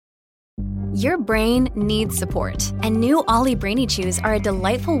Your brain needs support, and new Ollie Brainy Chews are a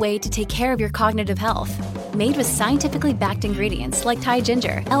delightful way to take care of your cognitive health. Made with scientifically backed ingredients like Thai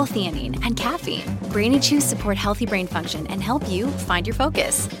ginger, L-theanine, and caffeine, Brainy Chews support healthy brain function and help you find your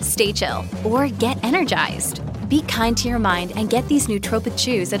focus, stay chill, or get energized. Be kind to your mind and get these nootropic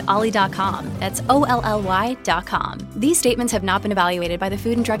chews at ollie.com. That's OLLY.com. These statements have not been evaluated by the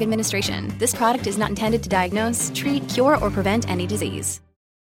Food and Drug Administration. This product is not intended to diagnose, treat, cure, or prevent any disease.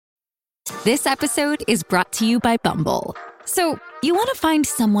 This episode is brought to you by Bumble. So, you want to find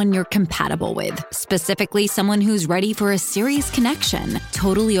someone you're compatible with, specifically someone who's ready for a serious connection,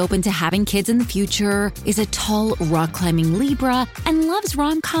 totally open to having kids in the future, is a tall, rock-climbing Libra, and loves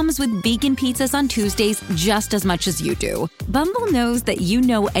rom-coms with vegan pizzas on Tuesdays just as much as you do. Bumble knows that you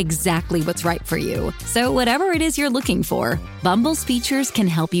know exactly what's right for you. So whatever it is you're looking for, Bumble's features can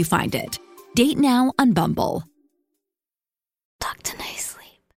help you find it. Date now on Bumble. Talk to nicely.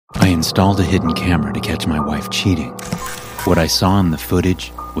 I installed a hidden camera to catch my wife cheating. What I saw in the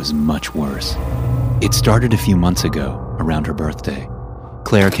footage was much worse. It started a few months ago, around her birthday.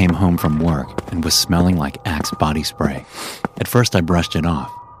 Claire came home from work and was smelling like Axe body spray. At first I brushed it off.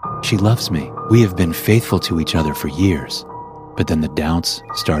 She loves me. We have been faithful to each other for years. But then the doubts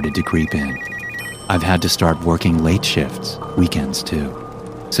started to creep in. I've had to start working late shifts, weekends too.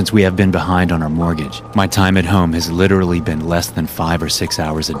 Since we have been behind on our mortgage, my time at home has literally been less than 5 or 6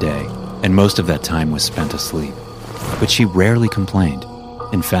 hours a day, and most of that time was spent asleep. But she rarely complained.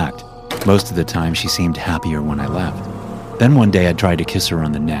 In fact, most of the time she seemed happier when I left. Then one day I tried to kiss her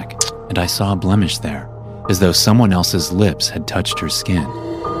on the neck, and I saw a blemish there, as though someone else's lips had touched her skin.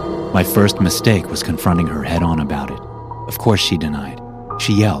 My first mistake was confronting her head-on about it. Of course she denied.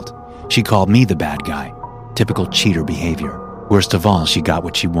 She yelled. She called me the bad guy. Typical cheater behavior. Worst of all, she got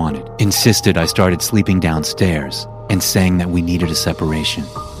what she wanted. Insisted I started sleeping downstairs and saying that we needed a separation,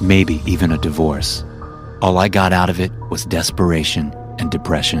 maybe even a divorce. All I got out of it was desperation and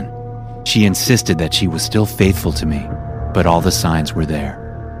depression. She insisted that she was still faithful to me, but all the signs were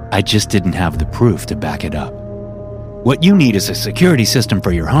there. I just didn't have the proof to back it up. "What you need is a security system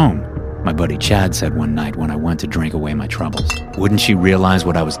for your home," my buddy Chad said one night when I went to drink away my troubles. Wouldn't she realize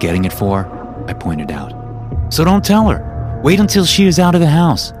what I was getting it for? I pointed out. "So don't tell her. Wait until she is out of the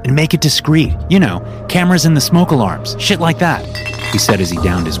house and make it discreet. You know, cameras in the smoke alarms, shit like that," he said as he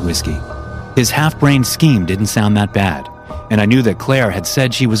downed his whiskey. His half-brained scheme didn't sound that bad, and I knew that Claire had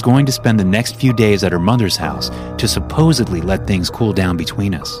said she was going to spend the next few days at her mother's house to supposedly let things cool down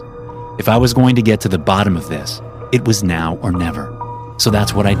between us. If I was going to get to the bottom of this, it was now or never. So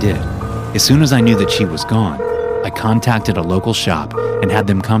that's what I did. As soon as I knew that she was gone, I contacted a local shop and had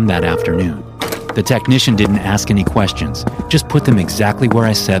them come that afternoon. The technician didn't ask any questions, just put them exactly where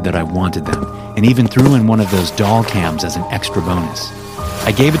I said that I wanted them, and even threw in one of those doll cams as an extra bonus.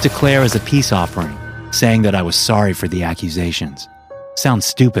 I gave it to Claire as a peace offering, saying that I was sorry for the accusations. Sounds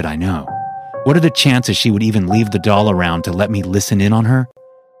stupid, I know. What are the chances she would even leave the doll around to let me listen in on her?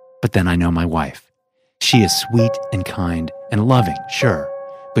 But then I know my wife. She is sweet and kind and loving, sure,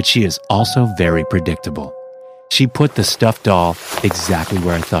 but she is also very predictable. She put the stuffed doll exactly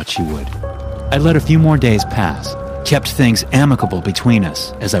where I thought she would. I let a few more days pass, kept things amicable between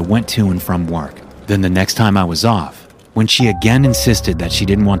us as I went to and from work. Then the next time I was off, when she again insisted that she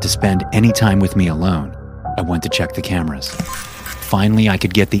didn't want to spend any time with me alone, I went to check the cameras. Finally, I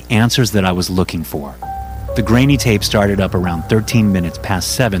could get the answers that I was looking for. The grainy tape started up around 13 minutes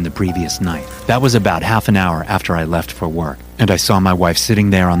past 7 the previous night. That was about half an hour after I left for work, and I saw my wife sitting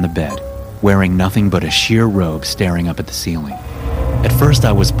there on the bed, wearing nothing but a sheer robe staring up at the ceiling. At first,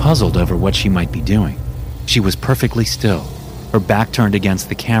 I was puzzled over what she might be doing. She was perfectly still, her back turned against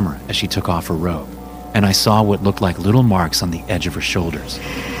the camera as she took off her robe, and I saw what looked like little marks on the edge of her shoulders.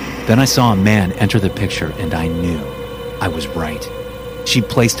 Then I saw a man enter the picture, and I knew I was right. She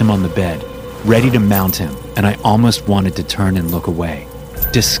placed him on the bed, ready to mount him, and I almost wanted to turn and look away,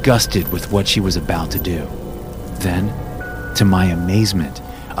 disgusted with what she was about to do. Then, to my amazement,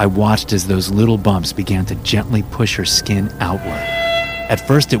 I watched as those little bumps began to gently push her skin outward. At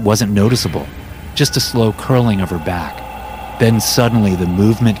first, it wasn't noticeable, just a slow curling of her back. Then suddenly the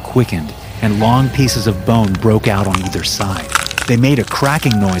movement quickened and long pieces of bone broke out on either side. They made a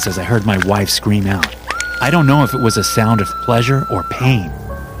cracking noise as I heard my wife scream out. I don't know if it was a sound of pleasure or pain.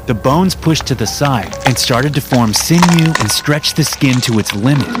 The bones pushed to the side and started to form sinew and stretch the skin to its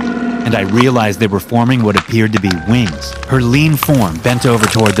limit. And I realized they were forming what appeared to be wings. Her lean form bent over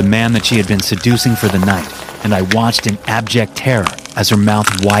toward the man that she had been seducing for the night, and I watched in abject terror as her mouth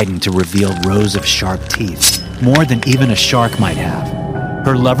widened to reveal rows of sharp teeth, more than even a shark might have.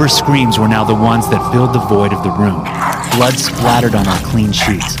 Her lover's screams were now the ones that filled the void of the room. Blood splattered on our clean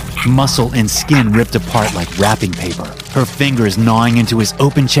sheets, muscle and skin ripped apart like wrapping paper, her fingers gnawing into his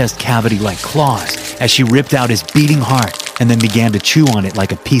open chest cavity like claws as she ripped out his beating heart and then began to chew on it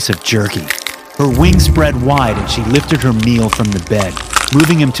like a piece of jerky. Her wings spread wide and she lifted her meal from the bed,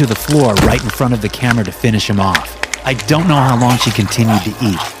 moving him to the floor right in front of the camera to finish him off. I don't know how long she continued to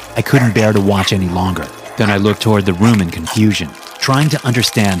eat. I couldn't bear to watch any longer. Then I looked toward the room in confusion, trying to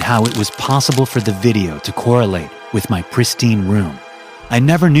understand how it was possible for the video to correlate with my pristine room. I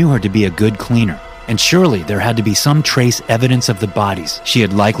never knew her to be a good cleaner, and surely there had to be some trace evidence of the bodies she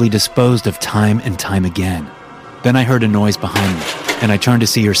had likely disposed of time and time again. Then I heard a noise behind me, and I turned to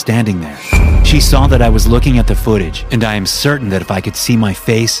see her standing there. She saw that I was looking at the footage, and I am certain that if I could see my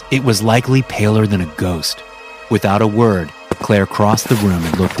face, it was likely paler than a ghost. Without a word, Claire crossed the room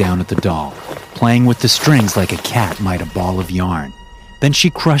and looked down at the doll, playing with the strings like a cat might a ball of yarn. Then she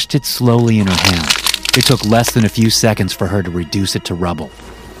crushed it slowly in her hand. It took less than a few seconds for her to reduce it to rubble.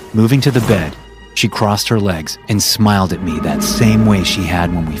 Moving to the bed, she crossed her legs and smiled at me that same way she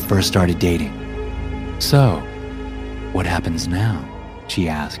had when we first started dating. "So, what happens now?" she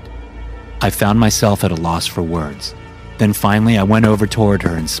asked. I found myself at a loss for words. Then finally I went over toward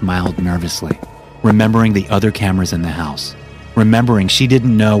her and smiled nervously, remembering the other cameras in the house, remembering she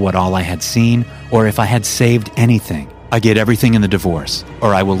didn't know what all I had seen or if I had saved anything. I get everything in the divorce,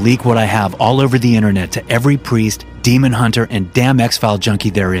 or I will leak what I have all over the internet to every priest, demon hunter, and damn X-File junkie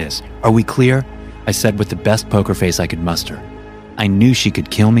there is. Are we clear? I said with the best poker face I could muster. I knew she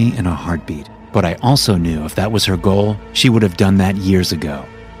could kill me in a heartbeat, but I also knew if that was her goal, she would have done that years ago.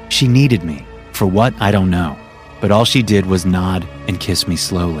 She needed me. For what, I don't know. But all she did was nod and kiss me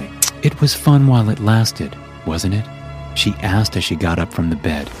slowly. "It was fun while it lasted, wasn't it?" she asked as she got up from the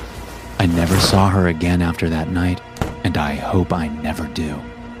bed. I never saw her again after that night, and I hope I never do.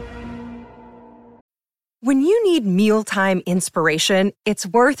 When you need mealtime inspiration, it's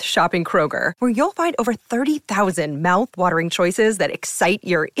worth shopping Kroger, where you'll find over 30,000 mouth-watering choices that excite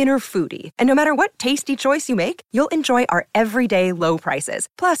your inner foodie. And no matter what tasty choice you make, you'll enjoy our everyday low prices,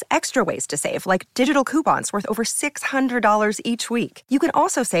 plus extra ways to save, like digital coupons worth over $600 each week. You can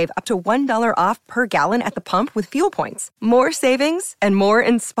also save up to $1 off per gallon at the pump with fuel points. More savings and more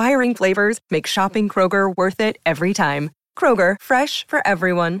inspiring flavors make shopping Kroger worth it every time. Kroger, fresh for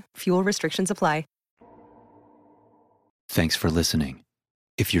everyone. Fuel restrictions apply. Thanks for listening.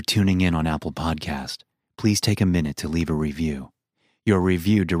 If you're tuning in on Apple Podcast, please take a minute to leave a review. Your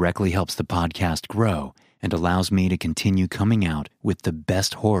review directly helps the podcast grow and allows me to continue coming out with the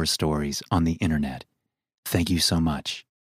best horror stories on the internet. Thank you so much.